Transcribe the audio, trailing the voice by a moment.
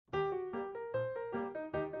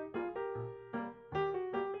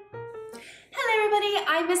Hello everybody,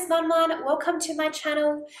 I'm Miss MonMon. Welcome to my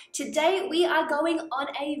channel. Today we are going on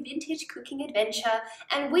a vintage cooking adventure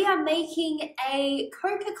and we are making a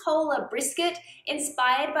Coca Cola brisket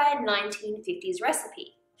inspired by a 1950s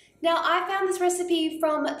recipe. Now I found this recipe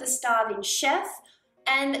from The Starving Chef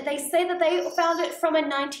and they say that they found it from a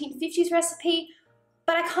 1950s recipe,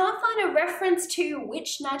 but I can't find a reference to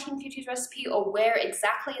which 1950s recipe or where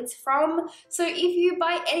exactly it's from. So if you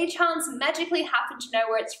by any chance magically happen to know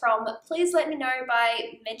where it's from, please let me know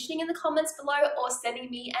by mentioning in the comments below or sending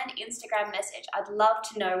me an Instagram message. I'd love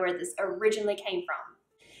to know where this originally came from.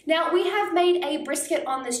 Now, we have made a brisket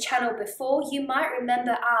on this channel before. You might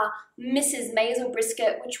remember our Mrs Maisel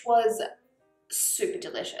brisket, which was super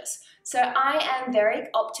delicious. So I am very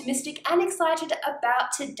optimistic and excited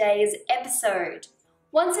about today's episode.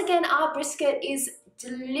 Once again, our brisket is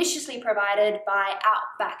deliciously provided by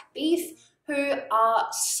Outback Beef, who are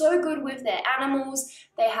so good with their animals.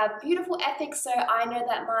 They have beautiful ethics, so I know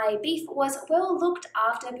that my beef was well looked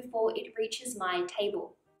after before it reaches my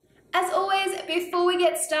table. As always, before we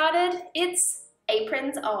get started, it's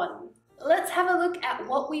aprons on. Let's have a look at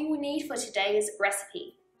what we will need for today's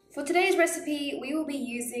recipe. For today's recipe, we will be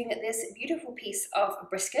using this beautiful piece of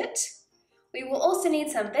brisket. We will also need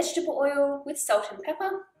some vegetable oil with salt and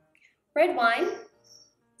pepper, red wine,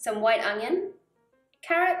 some white onion,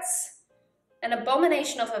 carrots, an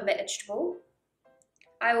abomination of a vegetable.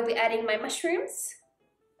 I will be adding my mushrooms,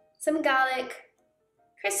 some garlic,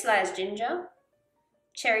 crystallized ginger,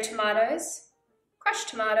 cherry tomatoes, crushed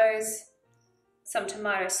tomatoes, some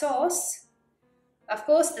tomato sauce, of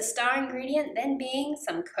course the star ingredient then being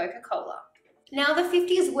some Coca Cola. Now, the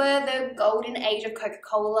 50s were the golden age of Coca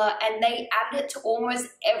Cola and they added it to almost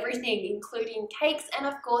everything, including cakes and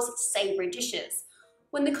of course savoury dishes.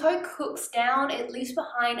 When the Coke cooks down, it leaves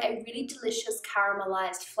behind a really delicious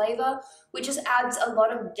caramelized flavour, which just adds a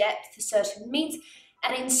lot of depth to certain meats,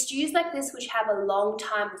 and in stews like this, which have a long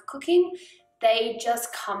time of cooking, they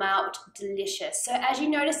just come out delicious. So as you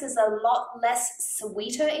notice, there's a lot less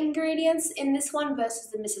sweeter ingredients in this one versus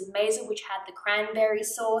the Mrs Maisel, which had the cranberry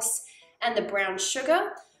sauce and the brown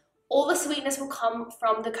sugar. All the sweetness will come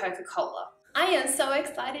from the Coca Cola. I am so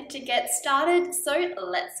excited to get started, so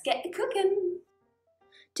let's get cooking.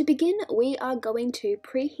 To begin, we are going to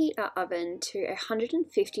preheat our oven to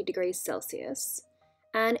 150 degrees Celsius,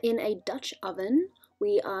 and in a Dutch oven,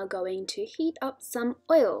 we are going to heat up some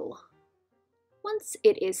oil. Once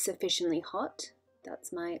it is sufficiently hot,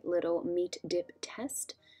 that's my little meat dip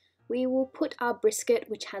test, we will put our brisket,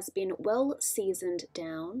 which has been well seasoned,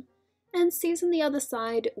 down and season the other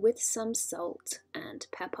side with some salt and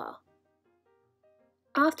pepper.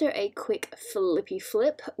 After a quick flippy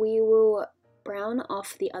flip, we will brown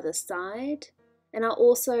off the other side, and I'll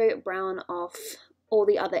also brown off all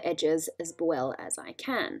the other edges as well as I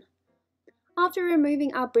can. After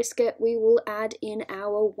removing our brisket, we will add in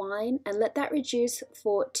our wine and let that reduce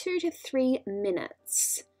for 2 to 3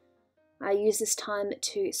 minutes. I use this time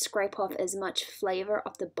to scrape off as much flavour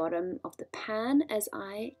off the bottom of the pan as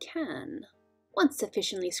I can. Once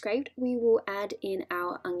sufficiently scraped, we will add in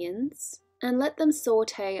our onions and let them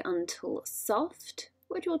saute until soft,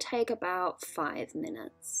 which will take about 5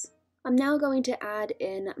 minutes. I'm now going to add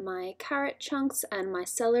in my carrot chunks and my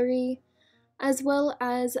celery, as well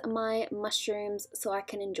as my mushrooms so I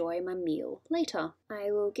can enjoy my meal later.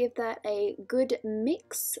 I will give that a good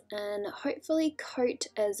mix and hopefully coat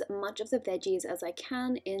as much of the veggies as I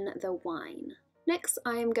can in the wine. Next,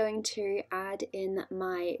 I am going to add in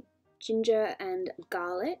my ginger and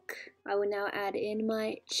garlic. I will now add in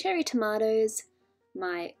my cherry tomatoes,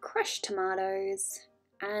 my crushed tomatoes,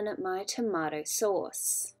 and my tomato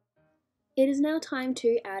sauce. It is now time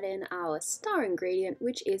to add in our star ingredient,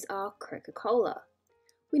 which is our Coca Cola.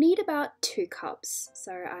 We need about 2 cups,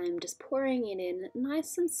 so I am just pouring it in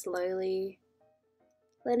nice and slowly,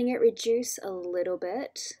 letting it reduce a little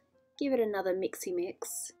bit, give it another mixy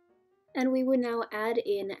mix, and we will now add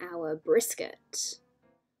in our brisket.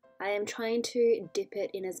 I am trying to dip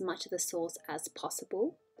it in as much of the sauce as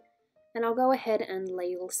possible, and I'll go ahead and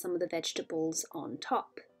ladle some of the vegetables on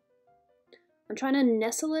top. I'm trying to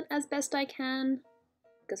nestle it as best I can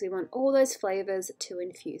because we want all those flavours to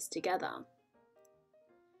infuse together.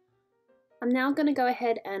 I'm now going to go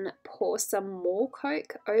ahead and pour some more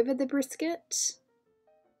Coke over the brisket.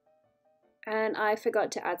 And I forgot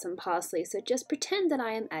to add some parsley, so just pretend that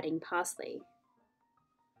I am adding parsley.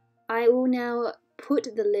 I will now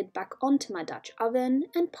put the lid back onto my Dutch oven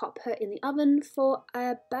and pop her in the oven for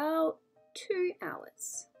about 2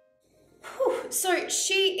 hours. So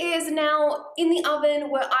she is now in the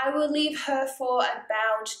oven where I will leave her for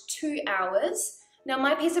about 2 hours. Now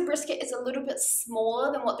my piece of brisket is a little bit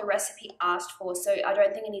smaller than what the recipe asked for, so I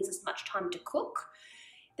don't think it needs as much time to cook.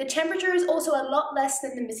 The temperature is also a lot less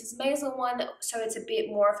than the Mrs Maisel one, so it's a bit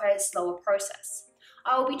more of a slower process.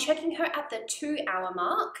 I will be checking her at the 2-hour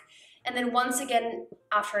mark, and then once again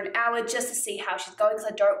after an hour just to see how she's going,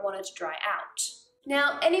 because I don't want it to dry out.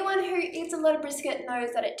 Now, anyone who eats a lot of brisket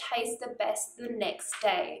knows that it tastes the best the next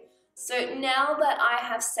day. So now that I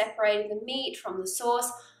have separated the meat from the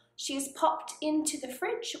sauce, she's popped into the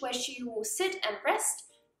fridge where she will sit and rest.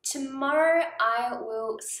 Tomorrow I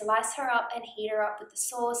will slice her up and heat her up with the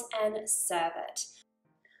sauce and serve it.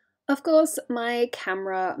 Of course, my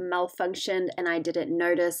camera malfunctioned and I didn't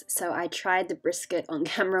notice, so I tried the brisket on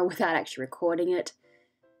camera without actually recording it.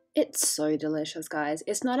 It's so delicious, guys.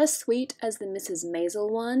 It's not as sweet as the Mrs Maisel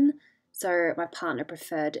one, so my partner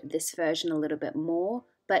preferred this version a little bit more,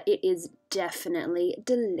 but it is definitely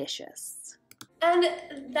delicious. And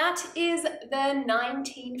that is the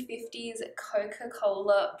 1950s Coca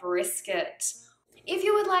Cola brisket. If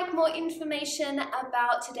you would like more information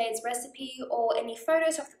about today's recipe or any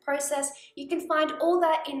photos of the process, you can find all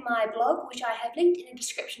that in my blog, which I have linked in the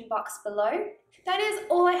description box below. That is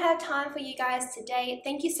all I have time for you guys today.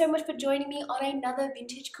 Thank you so much for joining me on another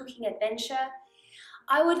vintage cooking adventure.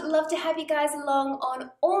 I would love to have you guys along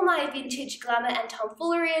on all my vintage glamour and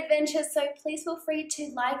tomfoolery adventures, so please feel free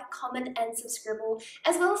to like, comment and subscribe,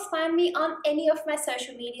 as well as find me on any of my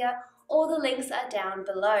social media. All the links are down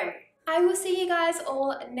below. I will see you guys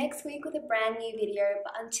all next week with a brand new video,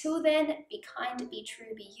 but until then, be kind, be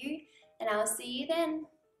true, be you, and I'll see you then.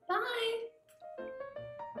 Bye!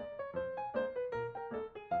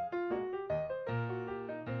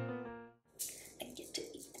 I get to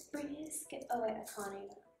eat the brisket. Oh wait, I can't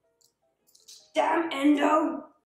eat it. Damn Endo!